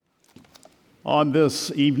On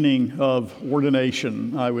this evening of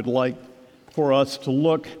ordination, I would like for us to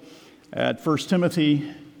look at 1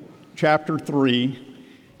 Timothy chapter 3,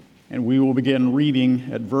 and we will begin reading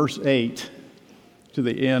at verse 8 to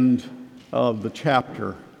the end of the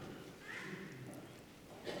chapter.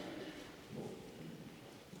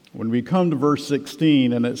 When we come to verse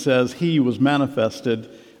 16 and it says, "He was manifested,"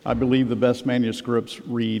 I believe the best manuscripts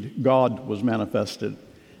read, "God was manifested,"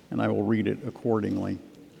 and I will read it accordingly.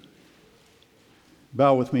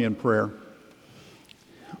 Bow with me in prayer.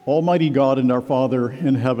 Almighty God and our Father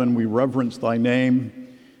in heaven, we reverence thy name.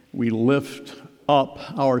 We lift up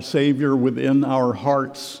our Savior within our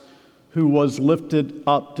hearts, who was lifted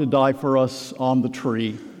up to die for us on the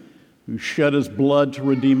tree, who shed his blood to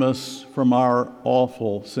redeem us from our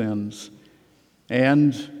awful sins,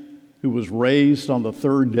 and who was raised on the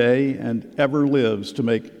third day and ever lives to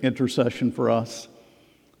make intercession for us.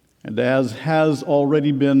 And as has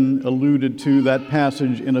already been alluded to, that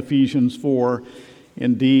passage in Ephesians 4,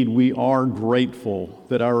 indeed we are grateful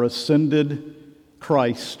that our ascended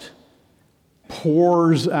Christ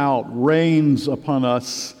pours out, rains upon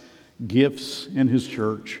us gifts in his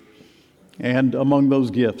church. And among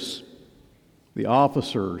those gifts, the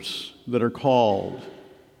officers that are called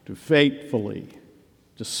to faithfully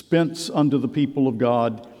dispense unto the people of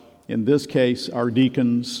God, in this case our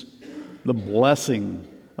deacons, the blessing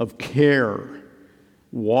of care,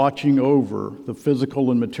 watching over the physical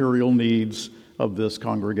and material needs of this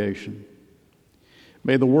congregation.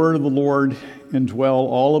 May the word of the Lord indwell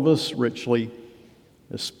all of us richly,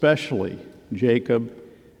 especially Jacob,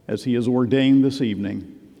 as he is ordained this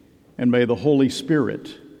evening, and may the Holy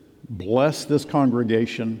Spirit bless this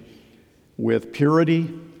congregation with purity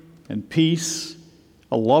and peace,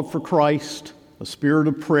 a love for Christ, a spirit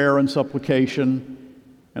of prayer and supplication,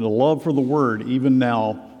 and a love for the word even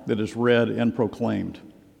now that is read and proclaimed.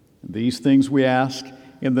 These things we ask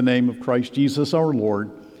in the name of Christ Jesus our Lord.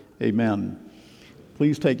 Amen.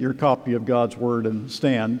 Please take your copy of God's word and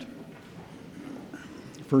stand.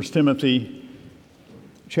 1 Timothy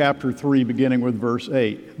chapter 3, beginning with verse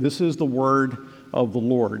 8. This is the word of the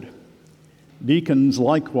Lord. Deacons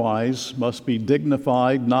likewise must be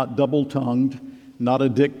dignified, not double-tongued, not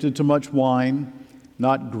addicted to much wine,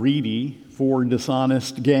 not greedy for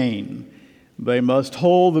dishonest gain. They must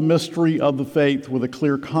hold the mystery of the faith with a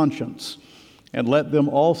clear conscience, and let them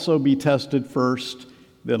also be tested first,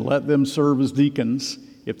 then let them serve as deacons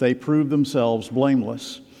if they prove themselves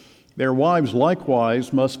blameless. Their wives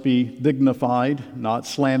likewise must be dignified, not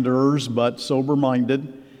slanderers, but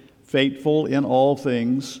sober-minded, faithful in all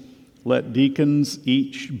things. Let deacons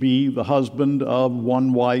each be the husband of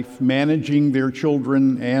one wife, managing their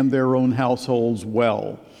children and their own households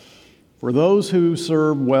well. For those who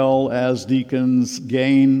serve well as deacons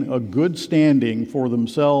gain a good standing for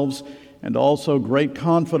themselves and also great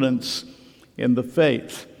confidence in the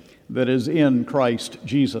faith that is in Christ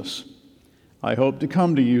Jesus. I hope to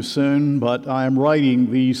come to you soon, but I am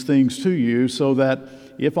writing these things to you so that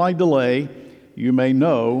if I delay, you may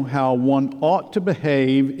know how one ought to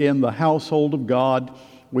behave in the household of God,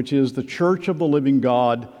 which is the church of the living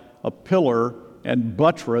God, a pillar and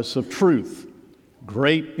buttress of truth.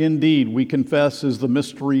 Great indeed, we confess, is the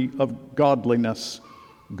mystery of godliness.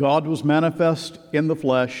 God was manifest in the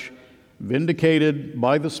flesh, vindicated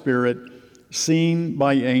by the Spirit, seen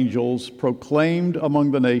by angels, proclaimed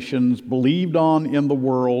among the nations, believed on in the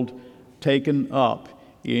world, taken up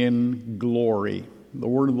in glory. The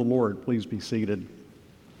word of the Lord, please be seated.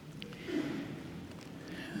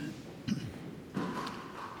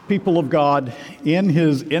 People of God, in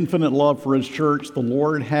his infinite love for his church, the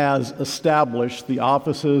Lord has established the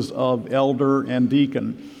offices of elder and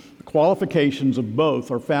deacon. The qualifications of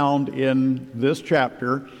both are found in this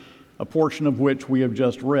chapter, a portion of which we have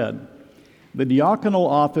just read. The diaconal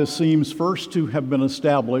office seems first to have been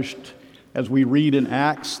established, as we read in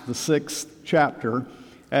Acts, the 6th chapter,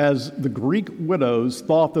 as the Greek widows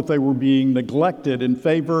thought that they were being neglected in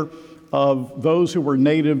favor of those who were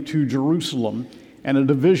native to Jerusalem, and a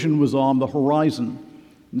division was on the horizon.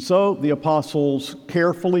 And so the apostles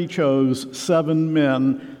carefully chose 7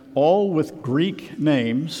 men, all with Greek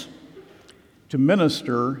names, to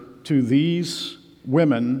minister to these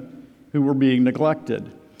women who were being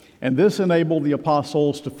neglected. And this enabled the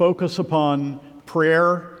apostles to focus upon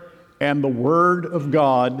prayer and the Word of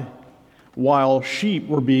God while sheep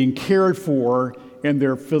were being cared for in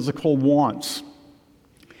their physical wants.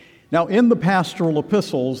 Now, in the pastoral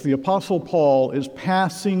epistles, the Apostle Paul is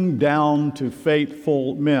passing down to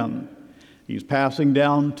faithful men. He's passing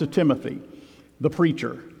down to Timothy, the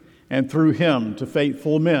preacher, and through him to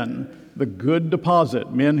faithful men, the good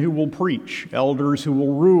deposit, men who will preach, elders who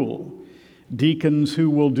will rule. deacons who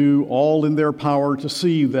will do all in their power to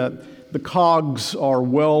see that the cogs are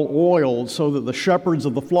well oiled so that the shepherds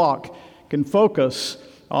of the flock can focus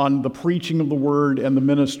on the preaching of the word and the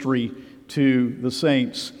ministry to the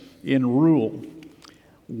saints in rule.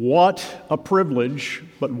 What a privilege,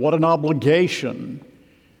 but what an obligation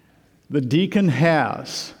the deacon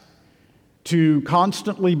has to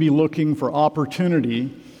constantly be looking for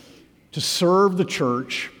opportunity to serve the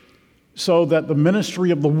church so that the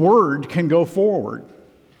ministry of the word can go forward.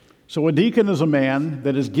 So a deacon is a man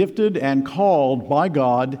that is gifted and called by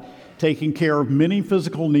God, taking care of many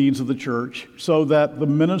physical needs of the church so that the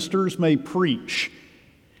ministers may preach,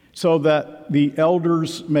 so that the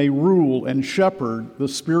elders may rule and shepherd the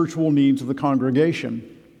spiritual needs of the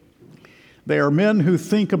congregation. They are men who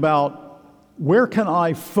think about, where can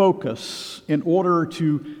I focus in order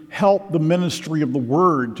to help the ministry of the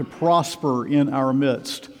word to prosper in our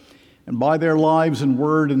midst? And by their lives and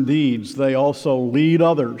word and deeds, they also lead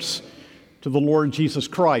others to the Lord Jesus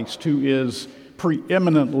Christ, who is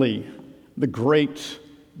preeminently the great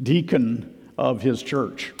deacon of his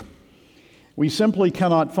church. We simply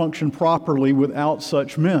cannot function properly without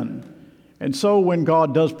such men. And so when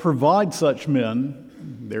God does provide such men,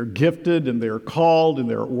 they're gifted and they're called and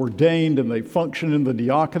they're ordained and they function in the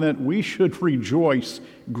diaconate, we should rejoice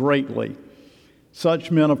greatly. Such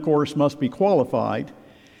men, of course, must be qualified.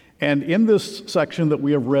 And in this section that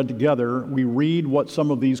we have read together, we read what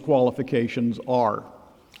some of these qualifications are.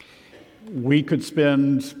 We could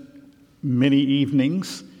spend many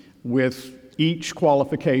evenings with each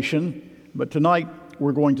qualification, but tonight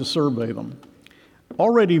we're going to survey them.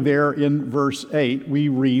 Already there in verse 8, we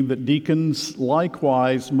read that deacons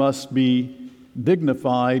likewise must be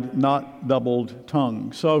dignified, not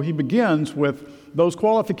double-tongued. So he begins with those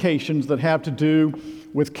qualifications that have to do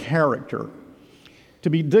with character. To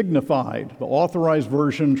be dignified, the Authorized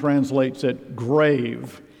Version translates it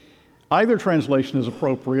grave. Either translation is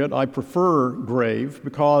appropriate. I prefer grave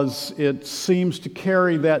because it seems to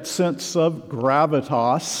carry that sense of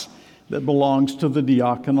gravitas that belongs to the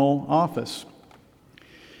diaconal office.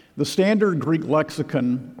 The standard Greek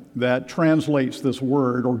lexicon that translates this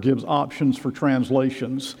word or gives options for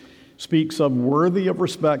translations speaks of worthy of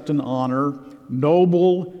respect and honor,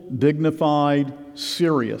 noble, dignified,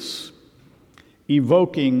 serious,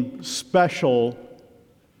 evoking special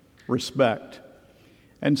respect.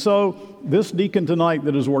 And so this deacon tonight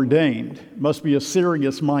that is ordained must be a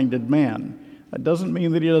serious-minded man. That doesn't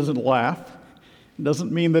mean that he doesn't laugh. It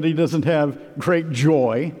doesn't mean that he doesn't have great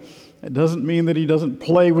joy. It doesn't mean that he doesn't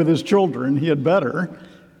play with his children. He had better.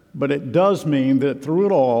 But it does mean that through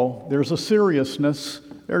it all, there's a seriousness,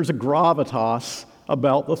 there's a gravitas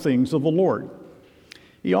about the things of the Lord.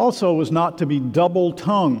 He also is not to be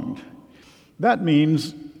double-tongued. That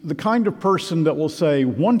means the kind of person that will say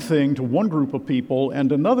one thing to one group of people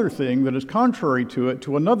and another thing that is contrary to it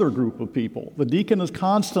to another group of people. The deacon is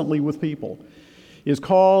constantly with people. His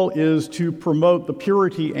call is to promote the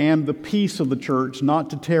purity and the peace of the church,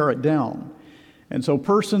 not to tear it down. And so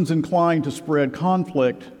persons inclined to spread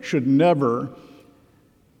conflict should never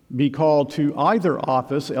be called to either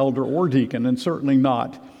office, elder or deacon, and certainly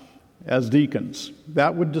not as deacons.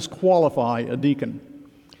 That would disqualify a deacon.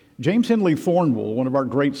 James Henley Thornwell, one of our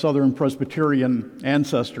great Southern Presbyterian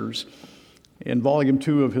ancestors, in Volume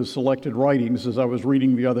 2 of his selected writings, as I was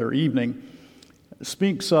reading the other evening,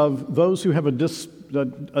 speaks of those who have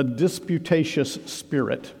a disputatious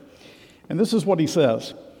spirit. And this is what he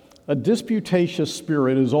says: a disputatious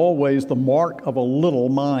spirit is always the mark of a little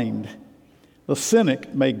mind. The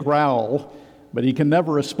cynic may growl, but he can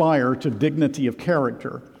never aspire to dignity of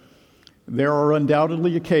character. There are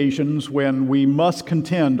undoubtedly occasions when we must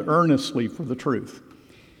contend earnestly for the truth.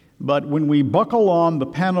 But when we buckle on the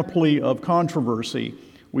panoply of controversy,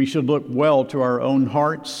 we should look well to our own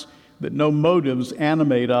hearts, that no motives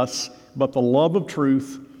animate us but the love of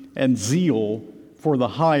truth and zeal for the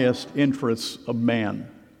highest interests of man.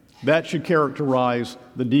 That should characterize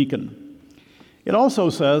the deacon. It also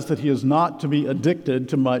says that he is not to be addicted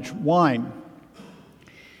to much wine.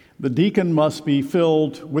 The deacon must be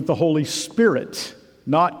filled with the Holy Spirit,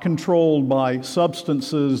 not controlled by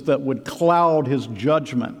substances that would cloud his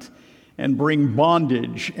judgment and bring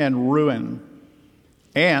bondage and ruin.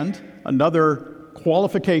 And another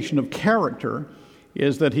qualification of character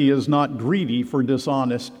is that he is not greedy for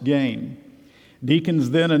dishonest gain.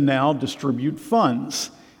 Deacons then and now distribute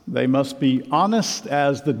funds. They must be honest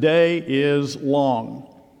as the day is long.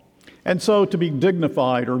 And so to be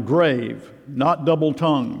dignified or grave, not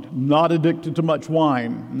double-tongued, not addicted to much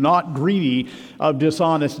wine, not greedy of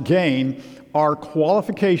dishonest gain, are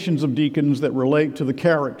qualifications of deacons that relate to the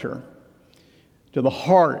character, to the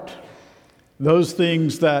heart, those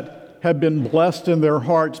things that have been blessed in their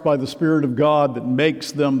hearts by the Spirit of God that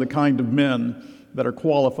makes them the kind of men that are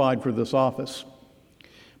qualified for this office.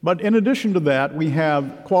 But in addition to that, we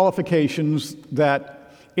have qualifications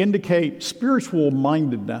that indicate spiritual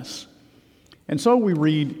mindedness. And so we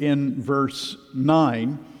read in verse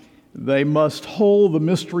 9, they must hold the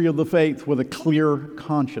mystery of the faith with a clear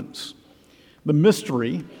conscience. The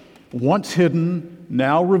mystery, once hidden,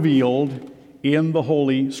 now revealed in the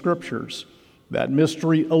Holy Scriptures. That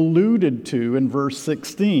mystery alluded to in verse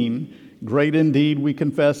 16, great indeed, we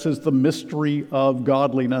confess, is the mystery of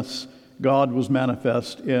godliness. God was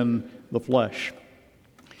manifest in the flesh.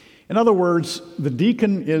 In other words, the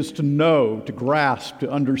deacon is to know, to grasp, to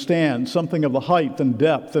understand something of the height and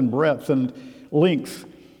depth and breadth and length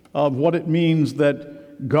of what it means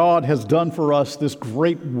that God has done for us this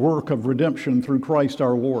great work of redemption through Christ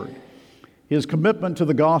our Lord. His commitment to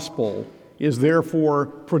the gospel is therefore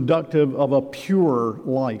productive of a pure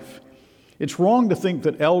life. It's wrong to think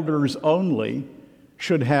that elders only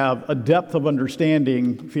should have a depth of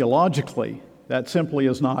understanding theologically. That simply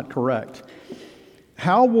is not correct.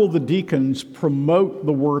 How will the deacons promote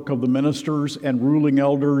the work of the ministers and ruling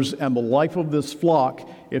elders and the life of this flock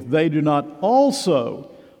if they do not also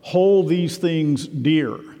hold these things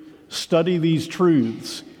dear, study these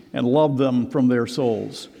truths, and love them from their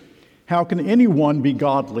souls? How can anyone be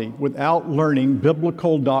godly without learning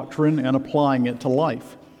biblical doctrine and applying it to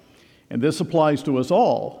life? And this applies to us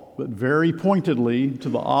all, but very pointedly to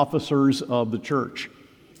the officers of the church.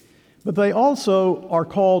 But they also are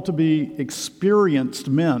called to be experienced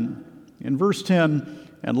men. In verse 10,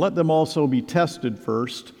 and let them also be tested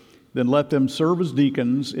first, then let them serve as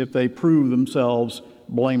deacons if they prove themselves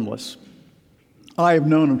blameless. I have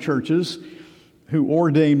known of churches who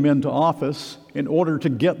ordain men to office in order to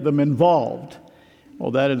get them involved.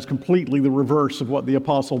 Well, that is completely the reverse of what the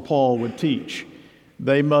Apostle Paul would teach.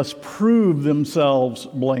 They must prove themselves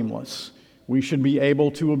blameless. We should be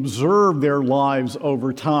able to observe their lives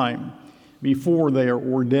over time before they are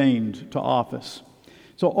ordained to office.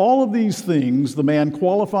 So all of these things, the man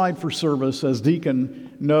qualified for service as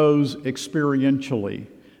deacon knows experientially,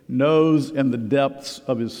 knows in the depths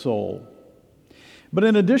of his soul. But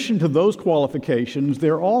in addition to those qualifications,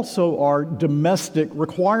 there also are domestic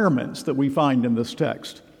requirements that we find in this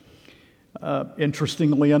text.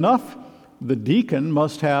 Interestingly enough, the deacon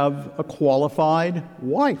must have a qualified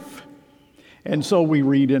wife. And so we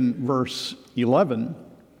read in verse 11,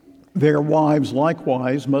 their wives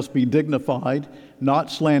likewise must be dignified, not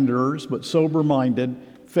slanderers, but sober-minded,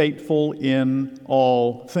 faithful in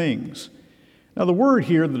all things. Now, the word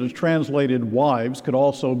here that is translated wives could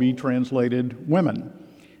also be translated women.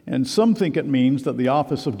 And some think it means that the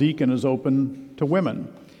office of deacon is open to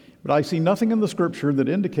women. But I see nothing in the Scripture that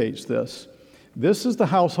indicates this. This is the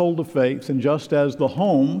household of faith, and just as the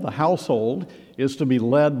home, the household, is to be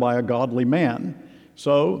led by a godly man,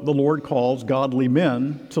 so the Lord calls godly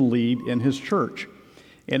men to lead in His church.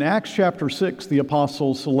 In Acts chapter 6, the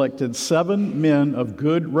apostles selected 7 men of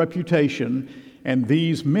good reputation, and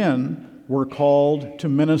these men were called to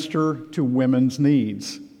minister to women's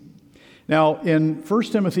needs. Now, in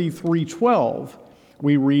 1 Timothy 3:12,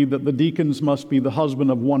 we read that the deacons must be the husband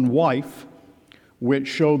of one wife, which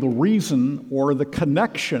show the reason or the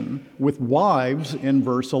connection with wives in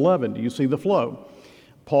verse 11. Do you see the flow?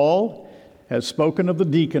 Paul has spoken of the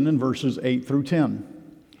deacon in verses 8 through 10.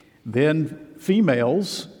 Then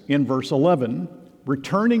females in verse 11,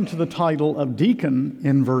 returning to the title of deacon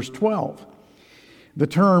in verse 12. The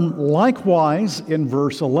term likewise in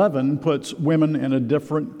verse 11 puts women in a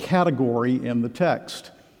different category in the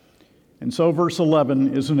text. And so verse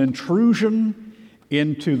 11 is an intrusion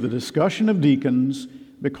into the discussion of deacons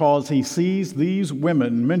because he sees these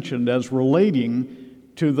women mentioned as relating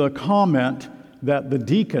to the comment that the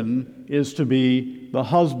deacon is to be the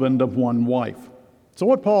husband of one wife. So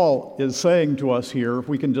what Paul is saying to us here, if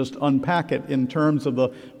we can just unpack it in terms of the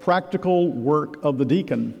practical work of the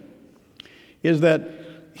deacon, is that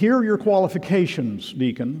here are your qualifications,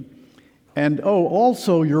 deacon, and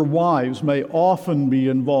also your wives may often be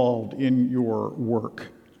involved in your work,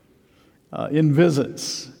 in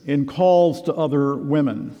visits, in calls to other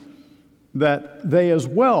women, that they as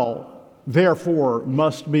well, therefore,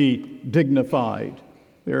 must be dignified.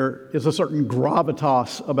 There is a certain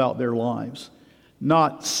gravitas about their lives,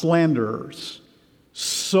 not slanderers,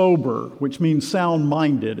 sober, which means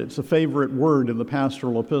sound-minded. It's a favorite word in the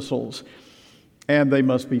pastoral epistles. And they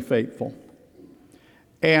must be faithful.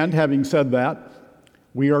 And having said that,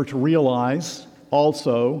 we are to realize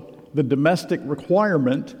also the domestic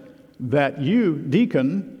requirement that you,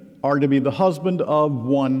 deacon, are to be the husband of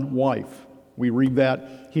one wife. We read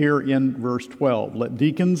that here in verse 12. Let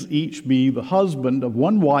deacons each be the husband of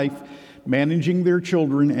one wife, managing their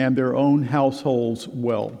children and their own households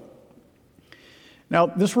well. Now,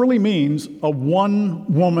 this really means a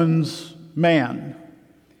one-woman's man.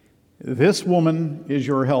 This woman is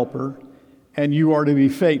your helper, and you are to be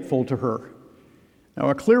faithful to her. Now,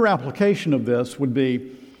 a clear application of this would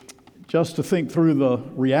be just to think through the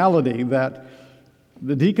reality that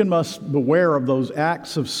the deacon must beware of those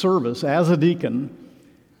acts of service as a deacon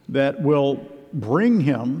that will bring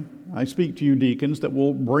him, I speak to you deacons, that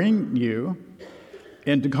will bring you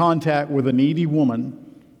into contact with a needy woman,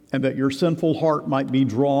 and that your sinful heart might be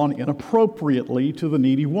drawn inappropriately to the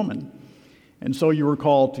needy woman. And so you are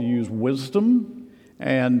called to use wisdom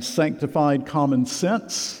and sanctified common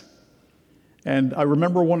sense. And I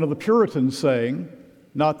remember one of the Puritans saying,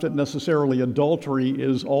 not that necessarily adultery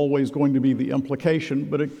is always going to be the implication,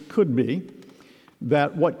 but it could be,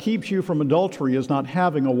 that what keeps you from adultery is not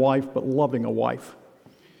having a wife, but loving a wife.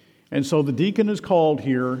 And so the deacon is called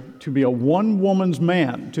here to be a one-woman's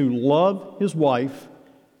man, to love his wife.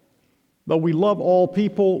 Though we love all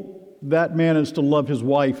people, that man is to love his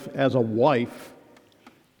wife as a wife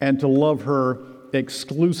and to love her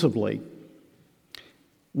exclusively.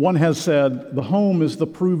 One has said, the home is the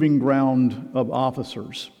proving ground of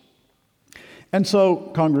officers. And so,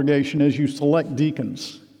 congregation, as you select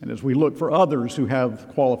deacons, and as we look for others who have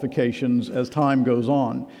qualifications as time goes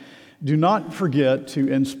on, do not forget to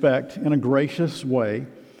inspect in a gracious way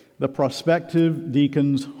the prospective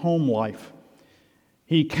deacon's home life.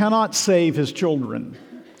 He cannot save his children.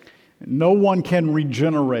 No one can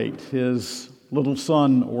regenerate his little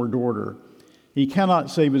son or daughter. He cannot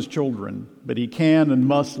save his children, but he can and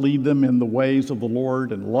must lead them in the ways of the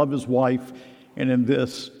Lord and love his wife, and in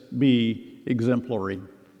this be exemplary.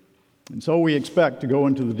 And so we expect to go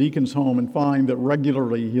into the deacon's home and find that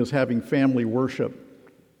regularly he is having family worship,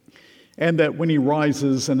 and that when he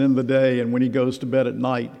rises and in the day and when he goes to bed at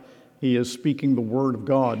night, he is speaking the word of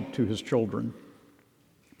God to his children.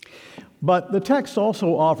 But the text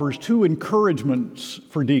also offers two encouragements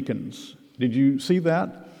for deacons. Did you see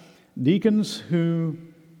that? Deacons who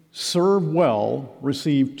serve well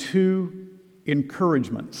receive two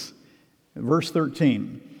encouragements. Verse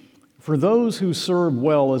 13, for those who serve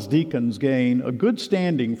well as deacons gain a good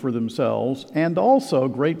standing for themselves and also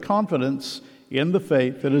great confidence in the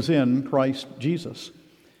faith that is in Christ Jesus.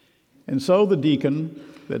 And so the deacon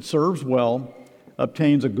that serves well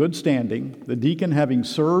obtains a good standing, the deacon having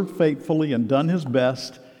served faithfully and done his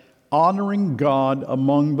best, honoring God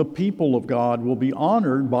among the people of God, will be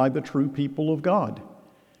honored by the true people of God.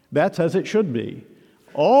 That's as it should be.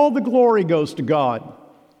 All the glory goes to God,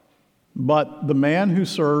 but the man who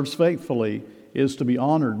serves faithfully is to be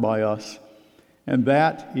honored by us, and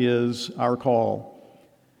that is our call.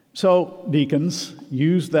 So, deacons,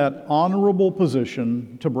 use that honorable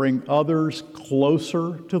position to bring others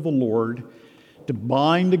closer to the Lord, to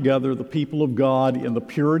bind together the people of God in the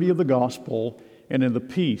purity of the gospel and in the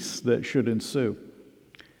peace that should ensue.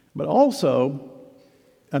 But also,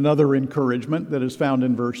 another encouragement that is found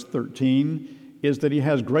in verse 13 is that he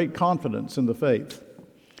has great confidence in the faith.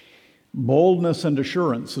 Boldness and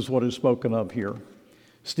assurance is what is spoken of here.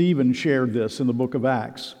 Stephen shared this in the book of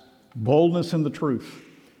Acts. Boldness in the truth,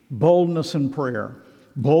 boldness in prayer,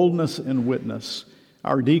 boldness in witness.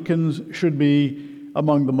 Our deacons should be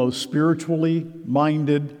among the most spiritually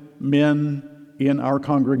minded men in our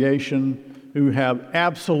congregation who have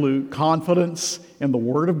absolute confidence in the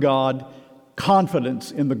Word of God,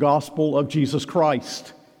 confidence in the gospel of Jesus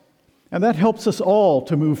Christ. And that helps us all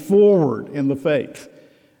to move forward in the faith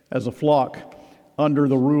as a flock under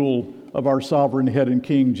the rule of our sovereign head and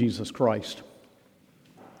king, Jesus Christ.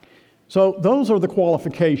 So those are the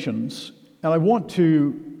qualifications, and I want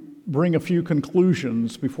to bring a few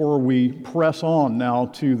conclusions before we press on now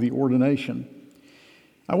to the ordination.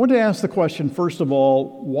 I want to ask the question, first of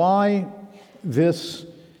all, why this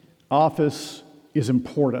office is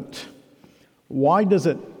important. Why does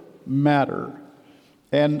it matter?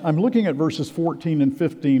 And I'm looking at verses 14 and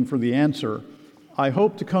 15 for the answer. I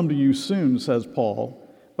hope to come to you soon, says Paul,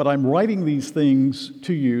 but I'm writing these things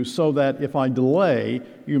to you so that if I delay,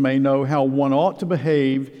 you may know how one ought to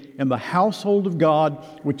behave in the household of God,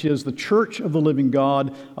 which is the church of the living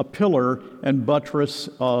God, a pillar and buttress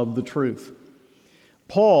of the truth.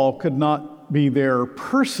 Paul could not be there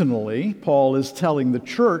personally. Paul is telling the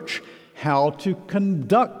church how to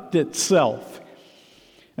conduct itself.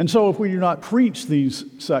 And so if we do not preach these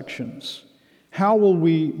sections, how will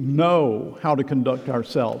we know how to conduct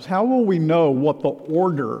ourselves? How will we know what the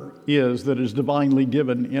order is that is divinely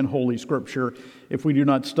given in Holy Scripture if we do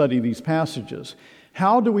not study these passages?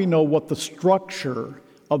 How do we know what the structure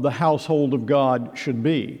of the household of God should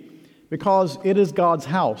be? Because it is God's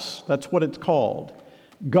house. That's what it's called.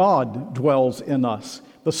 God dwells in us.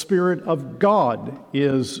 The Spirit of God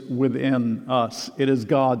is within us. It is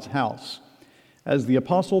God's house. As the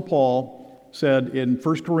Apostle Paul said in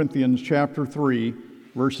 1 Corinthians chapter 3,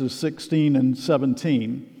 verses 16 and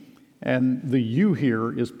 17, and the you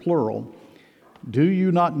here is plural, do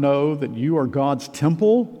you not know that you are God's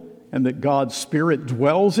temple and that God's Spirit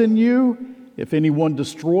dwells in you? If anyone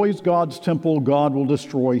destroys God's temple, God will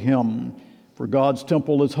destroy him. For God's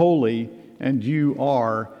temple is holy, and you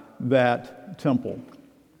are that temple.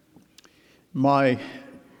 My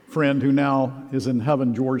friend who now is in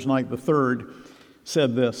heaven, George Knight III,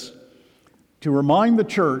 said this: to remind the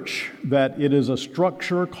church that it is a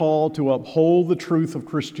structure called to uphold the truth of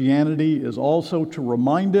Christianity is also to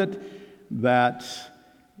remind it that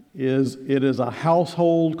it is a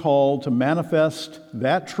household called to manifest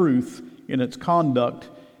that truth in its conduct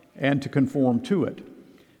and to conform to it.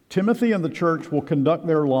 Timothy and the church will conduct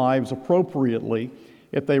their lives appropriately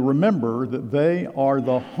if they remember that they are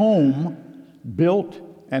the home built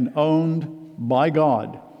and owned by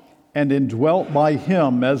God and indwelt by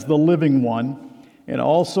Him as the living one, and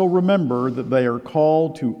also remember that they are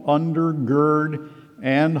called to undergird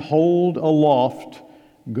and hold aloft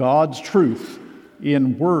God's truth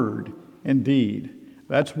in word and deed.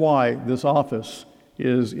 That's why this office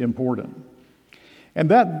is important. And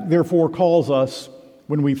that, therefore, calls us,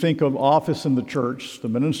 when we think of office in the church, the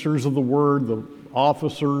ministers of the word, the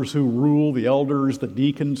officers who rule, the elders, the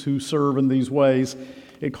deacons who serve in these ways,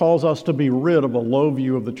 it calls us to be rid of a low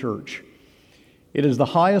view of the church. It is the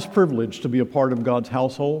highest privilege to be a part of God's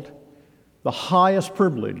household, the highest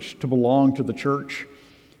privilege to belong to the church.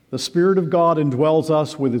 The Spirit of God indwells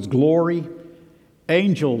us with His glory.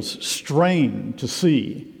 Angels strain to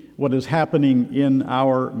see what is happening in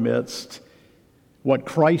our midst, what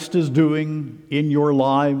Christ is doing in your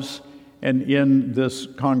lives and in this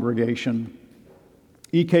congregation.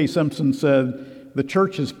 E.K. Simpson said, the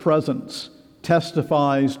church's presence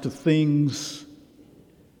testifies to things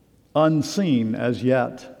unseen as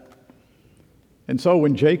yet. And so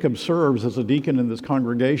when Jacob serves as a deacon in this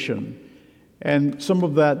congregation, and some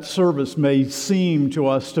of that service may seem to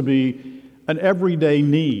us to be an everyday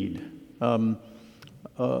need,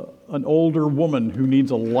 an older woman who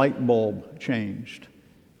needs a light bulb changed,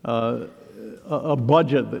 a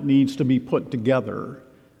budget that needs to be put together,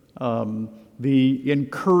 the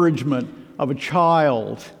encouragement of a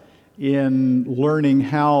child in learning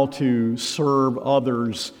how to serve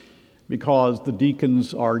others because the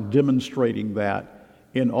deacons are demonstrating that.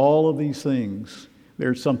 In all of these things,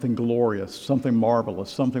 there's something glorious, something marvelous,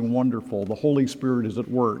 something wonderful. The Holy Spirit is at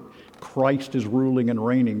work. Christ is ruling and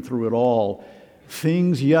reigning through it all.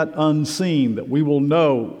 Things yet unseen that we will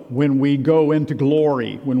know when we go into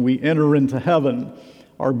glory, when we enter into heaven,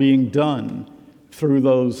 are being done through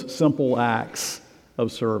those simple acts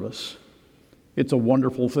of service. It's a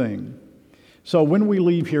wonderful thing. So when we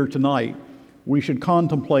leave here tonight, we should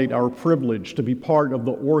contemplate our privilege to be part of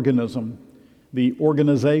the organism, the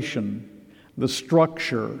organization, the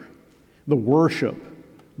structure, the worship,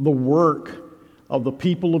 the work of the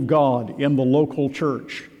people of God in the local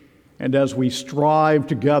church, and as we strive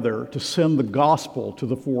together to send the gospel to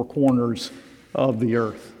the four corners of the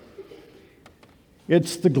earth.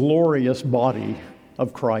 It's the glorious body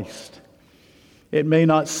of Christ. It may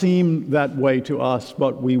not seem that way to us,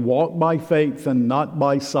 but we walk by faith and not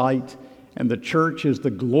by sight, and the church is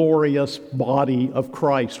the glorious body of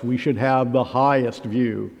Christ. We should have the highest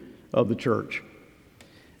view of the church.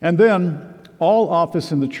 And then, all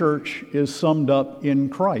office in the church is summed up in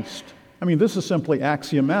Christ. I mean, this is simply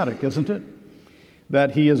axiomatic, isn't it?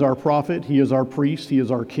 That He is our prophet, He is our priest, He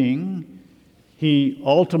is our king. He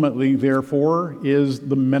ultimately, therefore, is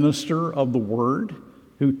the minister of the Word,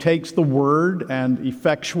 who takes the Word and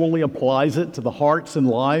effectually applies it to the hearts and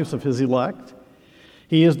lives of His elect.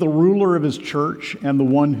 He is the ruler of His church and the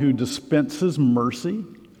one who dispenses mercy.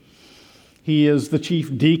 He is the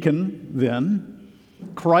chief deacon then.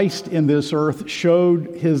 Christ in this earth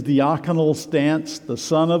showed His diaconal stance. The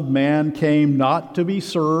Son of Man came not to be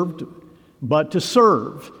served, but to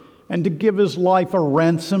serve, and to give His life a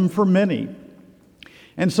ransom for many.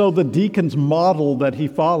 And so the deacon's model that he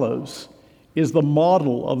follows is the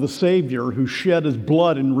model of the Savior who shed His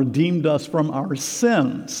blood and redeemed us from our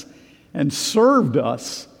sins and served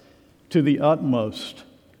us to the utmost.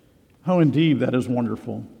 Oh, indeed, that is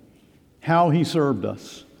wonderful. How He served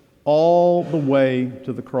us all the way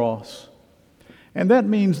to the cross. And that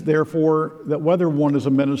means, therefore, that whether one is a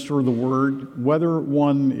minister of the word, whether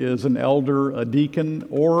one is an elder, a deacon,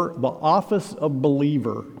 or the office of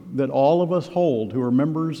believer that all of us hold who are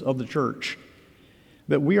members of the church,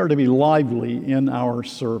 that we are to be lively in our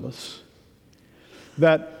service.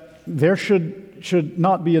 That there should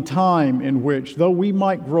not be a time in which, though we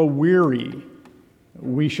might grow weary,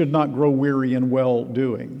 we should not grow weary in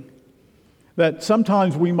well-doing. That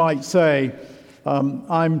sometimes we might say,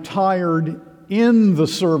 I'm tired in the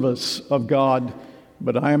service of God,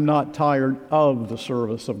 but I am not tired of the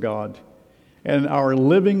service of God. And our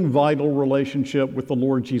living, vital relationship with the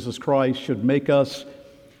Lord Jesus Christ should make us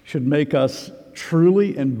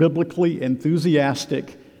truly and biblically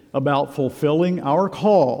enthusiastic about fulfilling our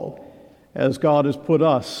call as God has put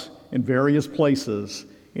us in various places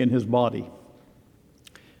in His body.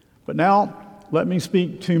 But now, let me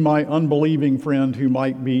speak to my unbelieving friend who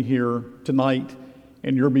might be here tonight,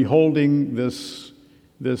 and you're beholding this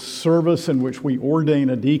service in which we ordain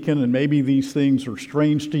a deacon, and maybe these things are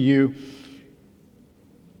strange to you.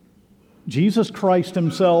 Jesus Christ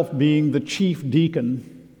Himself being the chief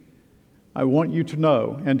deacon, I want you to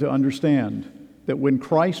know and to understand that when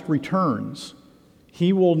Christ returns,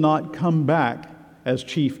 He will not come back as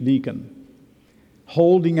chief deacon,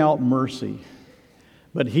 holding out mercy,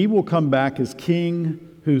 but He will come back as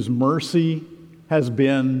King whose mercy has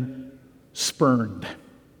been spurned.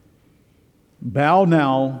 Bow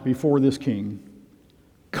now before this King,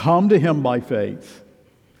 come to Him by faith,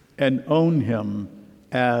 and own Him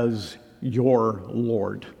as your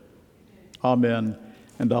Lord. Amen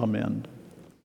and amen.